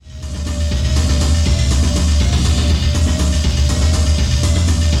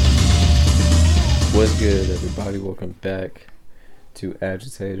Good, everybody. Welcome back to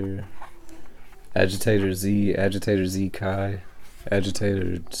Agitator Z Kai,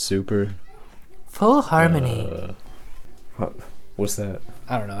 Agitator Super. Full harmony. What's that?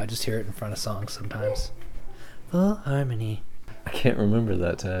 I don't know. I just hear it in front of songs sometimes. Full harmony. I can't remember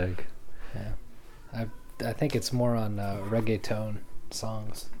that tag. Yeah, I think it's more on reggaeton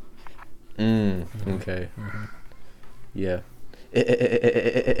songs. Okay. Mm-hmm. Yeah.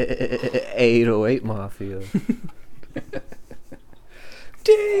 808 Mafia.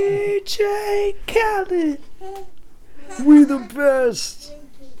 DJ Khaled. We the best.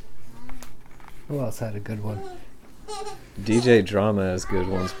 Who else had a good one? DJ Drama has good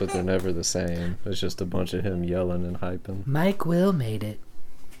ones, but they're never the same. It's just a bunch of him yelling and hyping. Mike Will made it.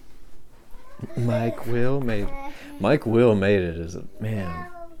 Mike Will made it as a man.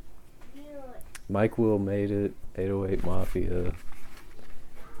 Mike Will made it. 808 Mafia.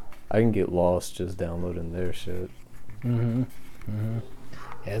 I can get lost just downloading their shit. Yeah,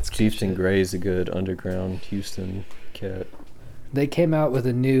 it's Chieftain Gray's a good underground Houston cat. They came out with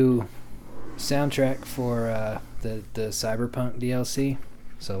a new soundtrack for the Cyberpunk DLC.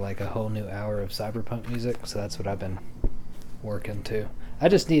 So like a whole new hour of Cyberpunk music. So that's what I've been working to. I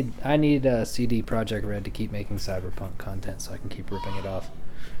need CD Projekt Red to keep making Cyberpunk content so I can keep ripping it off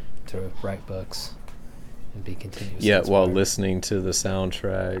to write books and be continuous. Yeah, while listening to the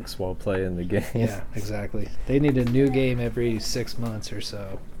soundtracks, while playing the game. Yeah, exactly. They need a new game every 6 months or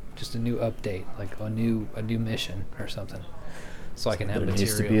so. Just a new update, like a new mission or something. So I can have material. There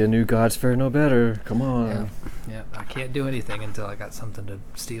needs to be a new God's Fair No Better. Come on. Yeah. I can't do anything until I got something to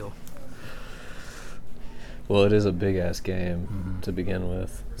steal. Well, it is a big-ass game to begin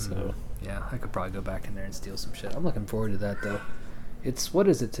with, so... Yeah, I could probably go back in there and steal some shit. I'm looking forward to that, though. What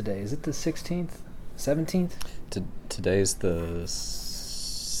is it today? Is it the 16th? 17th? Today's the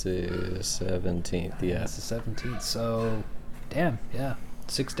 17th, yeah. It's the 17th, so... Damn, yeah.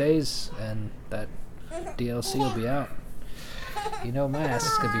 6 days, and that DLC will be out. You know my ass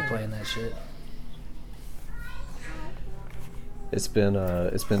is going to be playing that shit. It's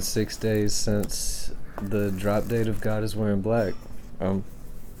been 6 days since the drop date of God is Wearing Black. I'm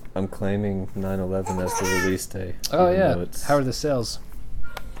claiming 9/11 as the release day. Oh yeah. How are the sales?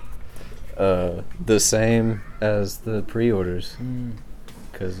 The same as the pre-orders,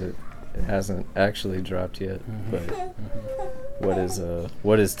 because it hasn't actually dropped yet. But what is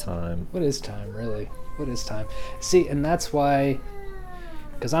time? What is time, really? What is time? See, and that's why,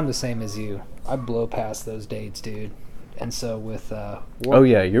 because I'm the same as you. I blow past those dates, dude. And so with oh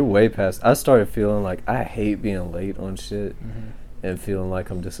yeah, you're way past. I started feeling like I hate being late on shit and feeling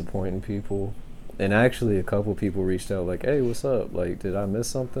like I'm disappointing people. And actually a couple people reached out like, hey, what's up? Like, did I miss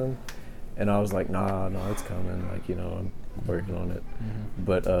something? And I was like, no, it's coming. Like, I'm working on it.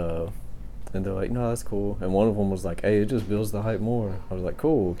 But and they're like, no, that's cool. And one of them was like, hey, it just builds the hype more. I was like,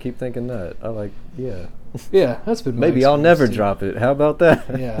 cool, keep thinking that. I like, yeah. Yeah, that's been my maybe I'll never drop it. How about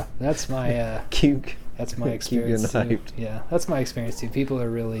that? Yeah, that's my that's my experience keep getting too. hyped. Yeah, that's my experience too. People are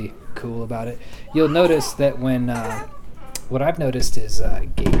really cool about it. You'll notice that when what I've noticed is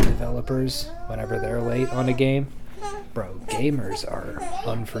game developers, whenever they're late on a game, bro, gamers are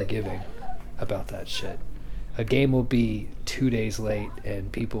unforgiving about that shit. A game will be 2 days late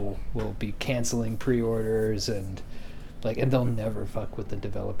and people will be canceling pre-orders and they'll never fuck with the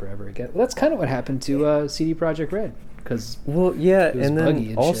developer ever again. Well, that's kind of what happened to CD Projekt Red. Well, yeah, and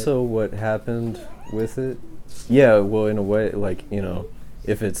then also what happened with it, yeah, well, in a way, like,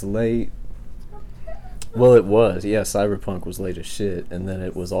 if it's late, well, it was, yeah, Cyberpunk was late as shit, and then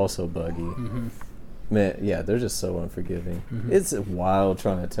it was also buggy. Man, yeah, they're just so unforgiving. It's wild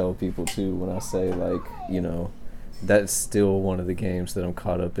trying to tell people, too, when I say, like, that's still one of the games that I'm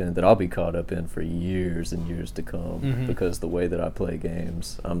caught up in, that I'll be caught up in for years and years to come, because the way that I play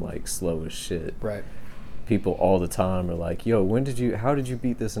games, I'm, like, slow as shit. Right. People all the time are like, yo, how did you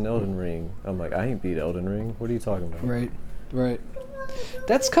beat this in Elden Ring? I'm like, I ain't beat Elden Ring. What are you talking about? Right.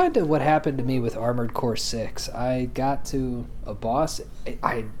 That's kind of what happened to me with Armored Core 6. I got to a boss.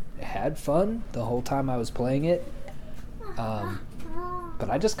 I had fun the whole time I was playing it. But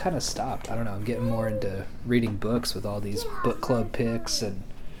I just kind of stopped. I don't know. I'm getting more into reading books with all these book club picks. And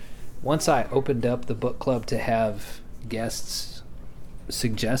once I opened up the book club to have guests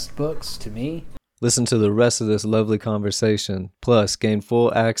suggest books to me. Listen to the rest of this lovely conversation, plus gain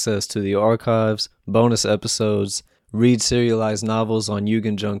full access to the archives, bonus episodes, read serialized novels on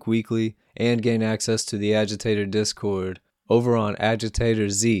Yugen Junk Weekly, and gain access to the Agitator Discord over on Agitator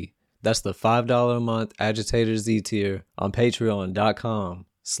Z. That's the $5 a month Agitator Z tier on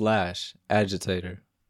patreon.com/agitator.